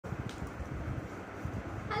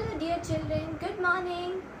dear children, good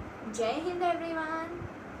morning. Jai Hind everyone.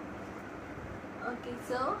 Okay,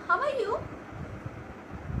 so how are you?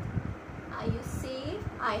 Are you safe?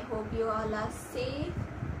 I hope you all are safe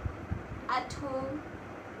at home.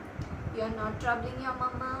 You are not troubling your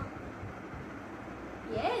mama.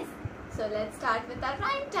 Yes, so let's start with our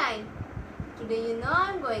rhyme time. Today you know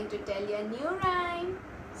I'm going to tell you a new rhyme.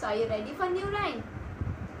 So are you ready for new rhyme?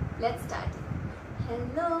 Let's start.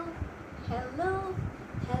 Hello, hello,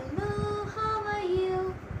 hello, how are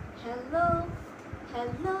you? Hello,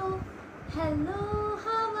 hello, hello,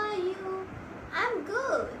 how are you? I'm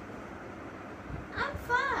good. I'm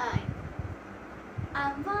fine.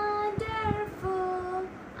 I'm wonderful.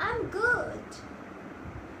 I'm good.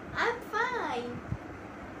 I'm fine.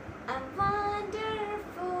 I'm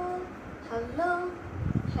wonderful. Hello,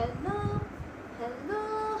 hello, hello,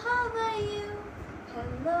 how are you?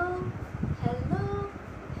 Hello, hello,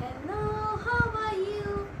 hello, how are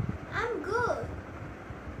you? I'm good.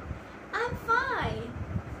 I'm fine.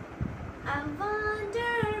 I'm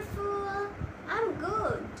wonderful. I'm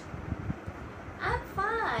good. I'm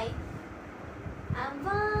fine. I'm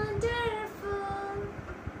wonderful.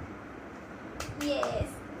 Yes.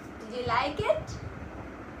 Did you like it?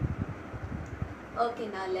 Okay,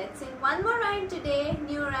 now let's sing one more rhyme today.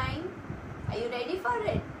 New rhyme. Are you ready for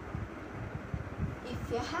it?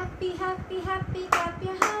 If you're happy, happy, happy, clap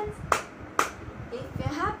your hands. If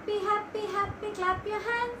you're happy, happy, happy, clap your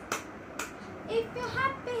hands. If you're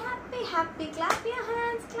happy, happy, happy, clap your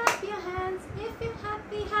hands, clap your hands. If you're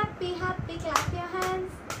happy, happy, happy, clap your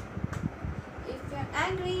hands. If you're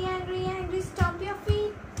angry, angry, angry, stomp your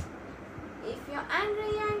feet. If you're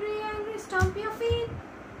angry, angry, angry, stomp your feet.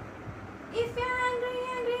 If you're angry,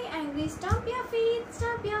 angry, angry, stomp your feet,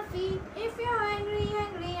 stomp your feet. If you're angry,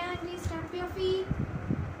 angry, angry, stomp your feet.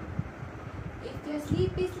 If you're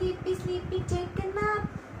sleepy, sleepy, sleepy, take a nap.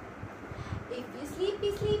 If you're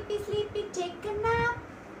sleepy, sleepy, sleepy, take a nap.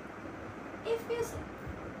 If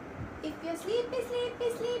you're sleepy, sleepy,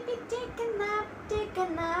 sleepy, take a nap, take a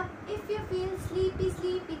nap. If you feel sleepy,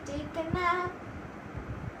 sleepy, take a nap.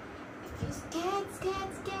 If you're scared,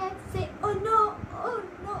 scared, scared, say oh no, oh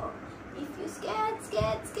no. If you're scared,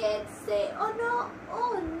 scared, scared, say oh no,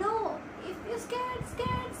 oh no. If you're scared,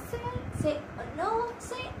 scared, scared, say oh no,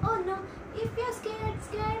 say oh no. If you're scared,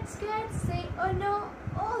 scared, scared, say oh no,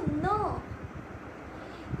 oh no.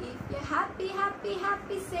 If you're happy, happy,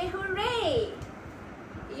 happy, say hooray.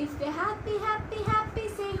 If you're happy, happy, happy,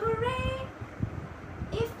 say hooray.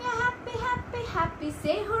 If you're happy, happy, happy,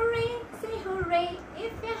 say hooray, say hooray.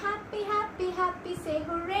 If you're happy, happy, happy, say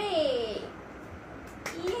hooray.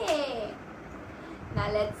 Yay!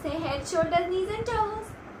 Now let's say head, shoulders, knees and toes.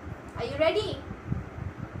 Are you ready?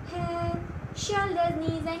 Head, shoulders,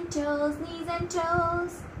 knees and toes, knees and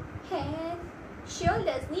toes. Head,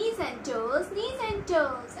 shoulders, knees and toes, knees and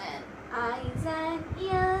toes. And eyes and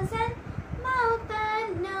ears and mouth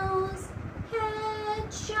and nose.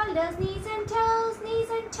 Head, shoulders, knees and toes, knees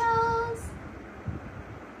and toes.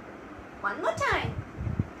 One more time.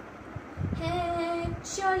 Head,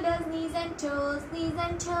 shoulders, knees and toes, knees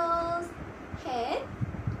and toes. Head,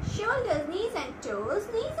 shoulders, knees and toes,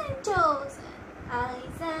 knees and toes.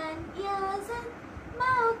 Eyes and ears and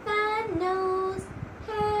mouth and nose.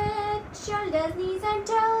 Head, shoulders, knees and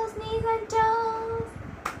toes, knees and toes.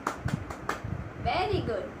 Very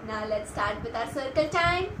good. Now let's start with our circle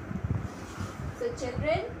time. So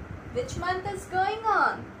children, which month is going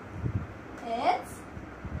on? It's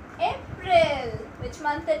April. Which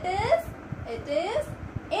month it is? It is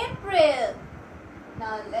April.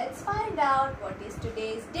 Now let's find out what is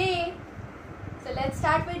today's day. So let's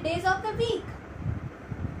start with days of the week.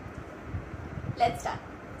 Let's start.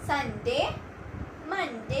 Sunday,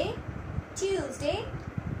 Monday, Tuesday,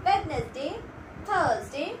 Wednesday,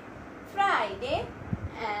 Thursday, Friday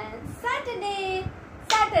and Saturday.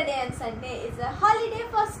 Saturday and Sunday is a holiday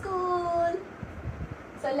for school.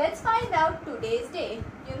 So let's find out today's day.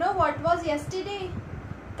 You know what was yesterday?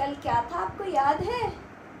 कल क्या था आपको याद है?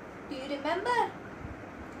 Do you remember?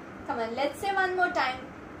 Come on, let's say one more time.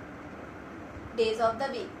 Days of the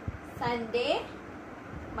week. Sunday,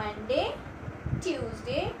 Monday,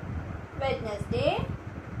 Tuesday, Wednesday.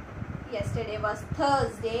 Yesterday was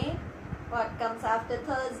Thursday. What comes after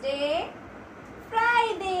Thursday?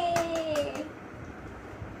 Friday.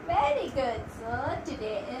 Very good. So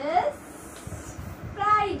today is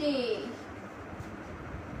Friday.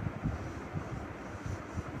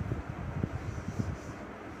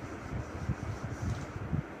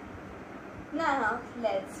 Now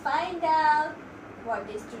let's find out what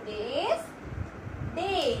is today's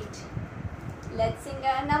date. Let's sing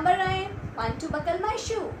a number rhyme. 1 to buckle my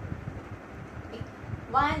shoe.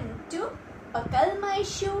 1, 2, buckle my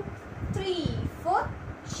shoe. 3, 4,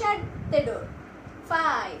 shut the door.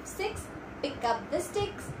 5, 6, pick up the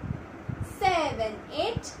sticks. 7,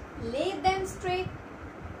 8, lay them straight.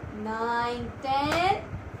 9, 10,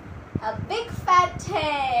 a big fat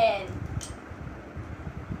hen.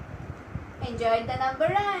 Enjoyed the number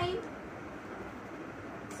rhyme.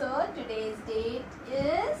 So today's date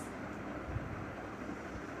is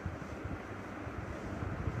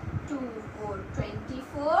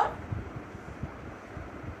 2/4/24.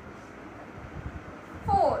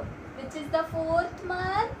 4. Which is the 4th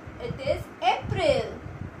month? It is April.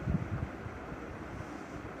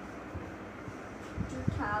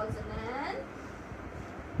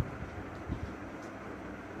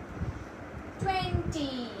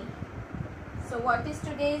 2020. So what is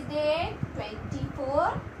today's date?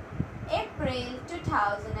 24 April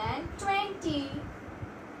 2020.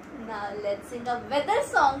 Now let's sing a weather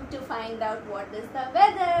song to find out what is the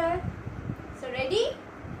weather. So ready?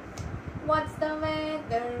 What's the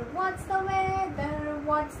weather? What's the weather?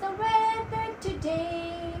 What's the weather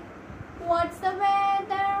today? What's the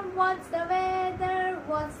weather? What's the weather?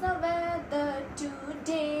 What's the weather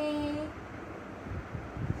today?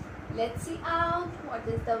 Let's see out. What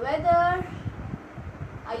is the weather?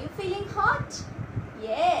 Are you feeling hot?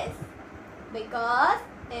 Yes, because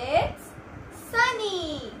it's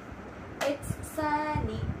sunny. It's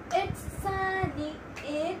sunny. It's sunny.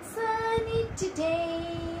 It's sunny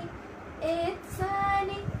today. It's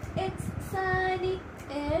sunny. It's sunny.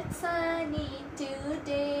 It's sunny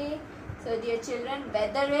today. So dear children,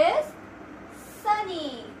 weather is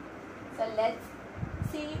sunny. So let's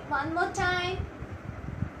see one more time.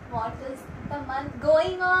 What is the month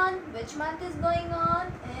going on? Which month is going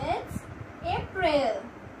on? It's April.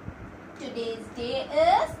 Today's day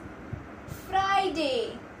is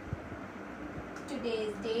Friday.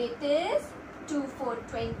 Today's date is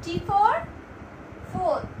 2/4/24.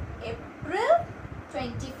 4th April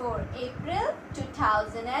 24 April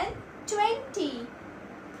 2020.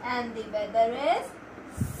 And the weather is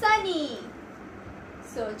sunny.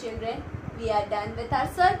 So children, we are done with our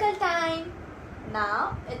circle time.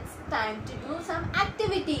 Now it's time to do some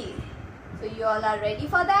activities. So you all are ready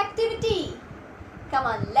for the activity? Come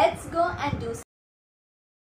on, let's go and do